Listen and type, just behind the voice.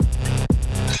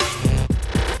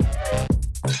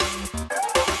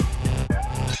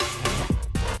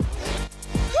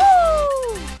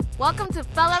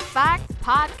Facts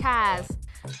Podcast,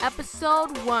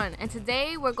 Episode 1. And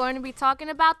today we're going to be talking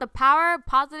about the power of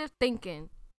positive thinking.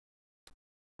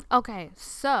 Okay,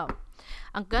 so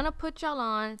I'm going to put y'all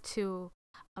on to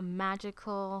a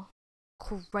magical,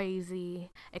 crazy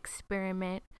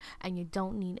experiment, and you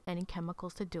don't need any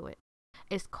chemicals to do it.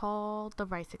 It's called the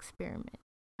rice experiment.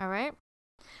 All right?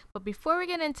 But before we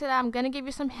get into that, I'm going to give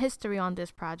you some history on this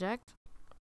project.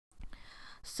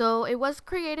 So it was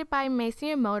created by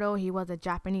Masaru Emoto. He was a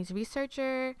Japanese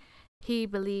researcher. He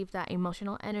believed that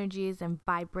emotional energies and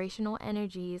vibrational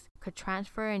energies could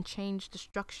transfer and change the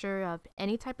structure of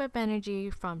any type of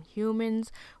energy from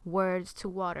humans, words to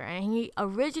water. And he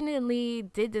originally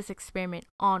did this experiment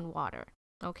on water.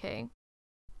 Okay.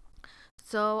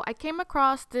 So I came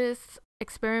across this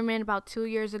experiment about 2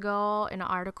 years ago in an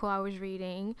article I was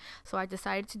reading. So I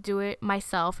decided to do it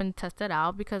myself and test it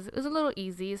out because it was a little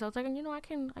easy. So I was like,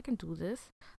 I can do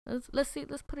this. Let's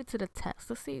put it to the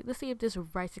test. Let's see if this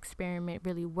rice experiment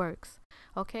really works.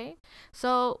 Okay?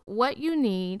 So what you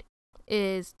need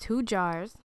is 2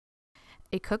 jars,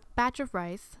 a cooked batch of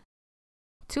rice,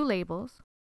 2 labels,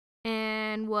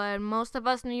 and what most of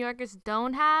us New Yorkers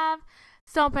don't have,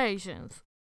 some patience.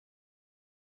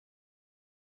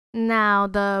 Now,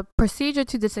 the procedure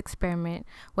to this experiment,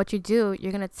 what you do,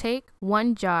 you're going to take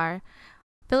 1 jar,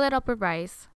 fill it up with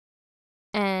rice,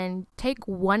 and take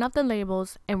one of the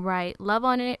labels and write love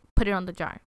on it, put it on the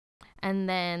jar. And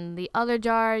then the other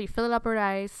jar, you fill it up with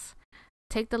rice,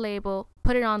 take the label,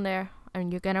 put it on there,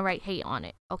 and you're going to write hate on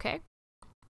it, okay?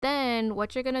 Then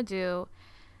what you're going to do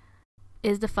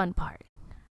is the fun part.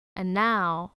 And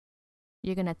now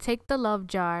you're going to take the love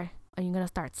jar and you're going to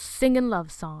start singing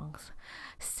love songs.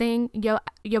 Sing your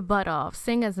butt off.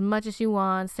 Sing as much as you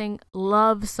want. Sing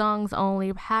love songs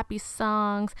only, happy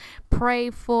songs. Pray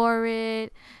for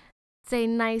it. Say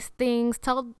nice things.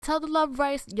 Tell the love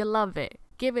rice you love it.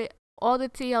 Give it all the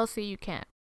TLC you can.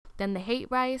 Then the hate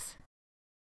rice,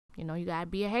 you gotta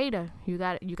be a hater. You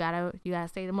gotta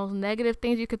say the most negative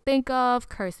things you could think of.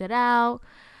 Curse it out.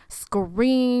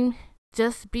 Scream.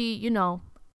 Just be,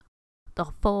 the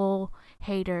full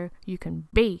hater you can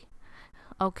be.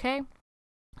 Okay?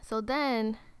 So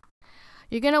then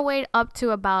you're going to wait up to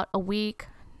about a week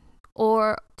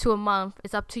or to a month.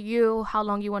 It's up to you how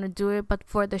long you want to do it. But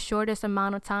for the shortest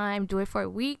amount of time, do it for a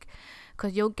week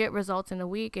because you'll get results in a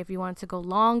week. If you want to go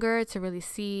longer to really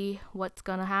see what's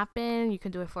going to happen, you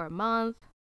can do it for a month.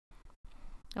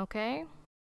 Okay?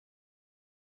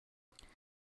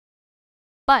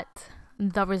 But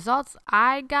the results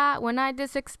I got when I did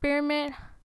this experiment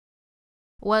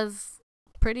was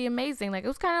pretty amazing. Like, it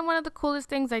was kind of one of the coolest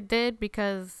things I did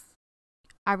because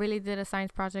I really did a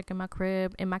science project in my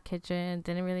crib, in my kitchen.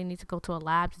 Didn't really need to go to a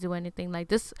lab to do anything. Like,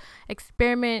 this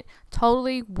experiment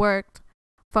totally worked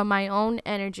from my own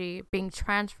energy being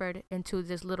transferred into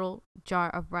this little jar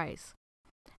of rice.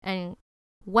 And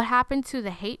what happened to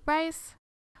the hate rice?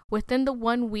 Within the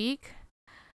 1 week,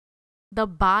 the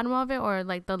bottom of it, or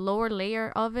like the lower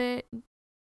layer of it,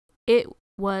 it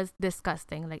was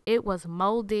disgusting. Like, it was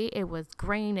moldy, it was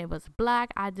green, it was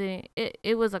black.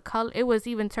 It was a color. It was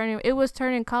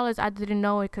turning colors I didn't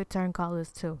know it could turn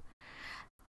colors too.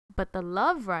 But the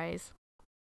love rice,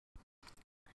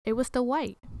 it was still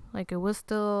white. Like, it was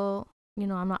still,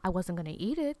 I wasn't gonna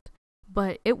eat it,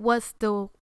 but it was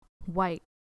still white,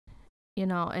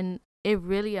 and it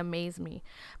really amazed me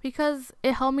because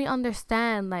it helped me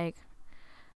understand, like,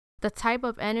 the type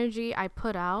of energy I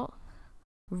put out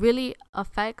really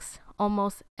affects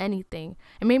almost anything.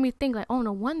 It made me think, like, oh,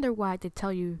 no wonder why they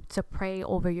tell you to pray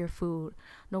over your food.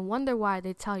 No wonder why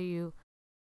they tell you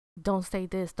don't say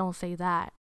this, don't say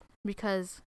that.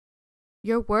 Because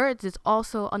your words is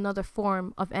also another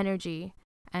form of energy,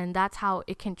 and that's how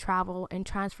it can travel and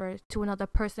transfer to another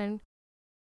person,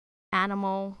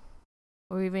 animal,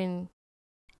 or even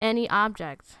any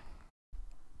object.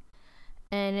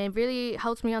 And it really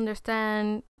helps me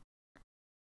understand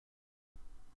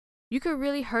you could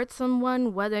really hurt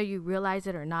someone whether you realize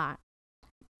it or not.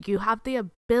 You have the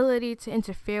ability to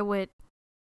interfere with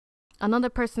another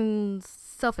person's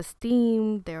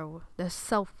self-esteem, their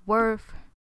self-worth.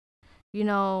 It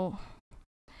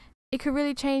could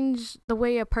really change the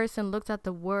way a person looks at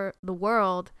the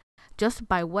world just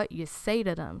by what you say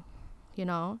to them,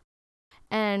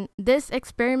 And this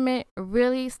experiment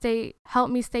really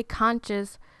helped me stay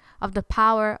conscious of the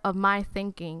power of my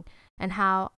thinking and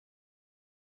how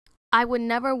I would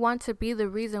never want to be the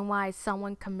reason why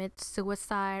someone commits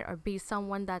suicide or be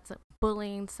someone that's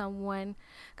bullying someone,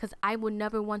 because I would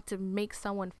never want to make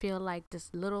someone feel like this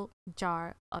little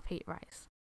jar of hate rice.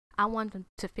 I want them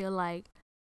to feel like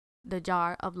the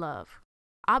jar of love.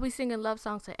 I'll be singing love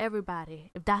songs to everybody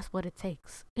if that's what it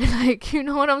takes. Like, you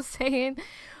know what I'm saying?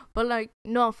 But like,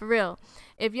 no, for real.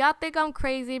 If y'all think I'm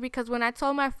crazy, because when I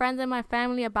told my friends and my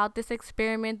family about this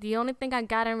experiment, the only thing I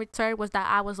got in return was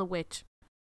that I was a witch.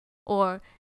 Or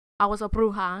I was a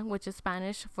bruja, which is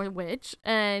Spanish for witch.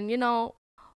 And you know,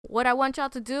 what I want y'all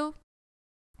to do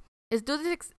is do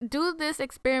this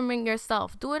experiment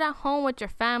yourself. Do it at home with your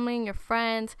family and your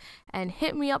friends, and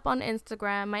hit me up on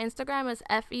Instagram. My Instagram is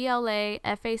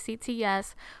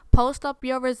FELAFACTS. Post up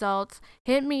your results.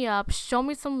 Hit me up. Show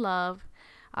me some love.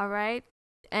 All right.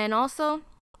 And also,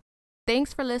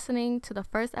 thanks for listening to the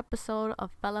first episode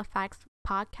of Fella Facts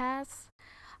podcast.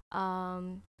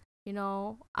 Um,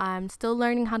 I'm still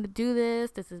learning how to do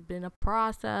this. This has been a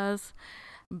process.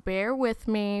 Bear with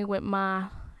me with my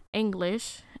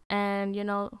English. And,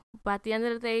 but at the end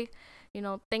of the day,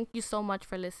 thank you so much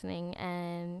for listening,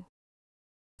 and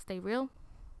stay real,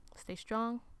 stay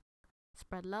strong,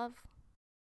 spread love,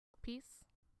 peace.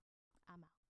 I'm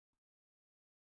out.